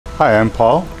Hi, I'm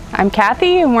Paul. I'm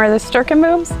Kathy, and we're the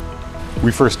Sturkenbooms.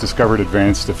 We first discovered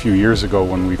Advanced a few years ago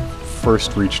when we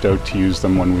first reached out to use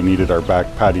them when we needed our back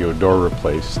patio door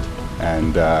replaced.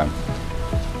 And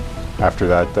after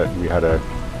that, we had a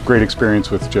great experience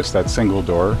with just that single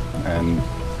door. And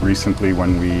recently,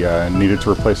 when we needed to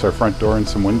replace our front door and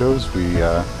some windows, we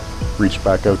reached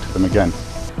back out to them again.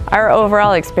 Our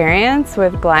overall experience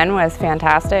with Glenn was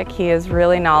fantastic. He is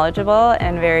really knowledgeable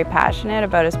and very passionate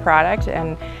about his product,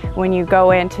 and when you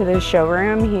go into the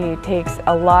showroom, he takes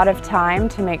a lot of time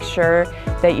to make sure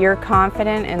that you're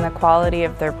confident in the quality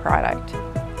of their product.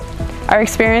 Our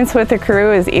experience with the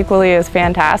crew is equally as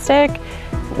fantastic.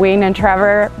 Wayne and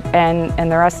Trevor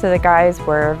and the rest of the guys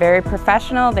were very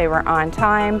professional. They were on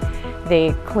time,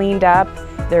 they cleaned up,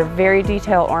 they're very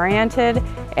detail oriented,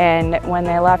 and when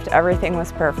they left, everything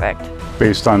was perfect.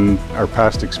 Based on our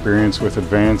past experience with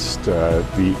Advanced,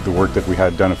 the work that we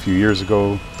had done a few years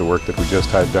ago, the work that we just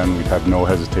had done, we'd have no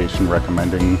hesitation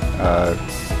recommending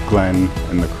Glenn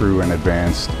and the crew and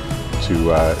Advanced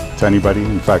to anybody.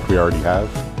 In fact, we already have.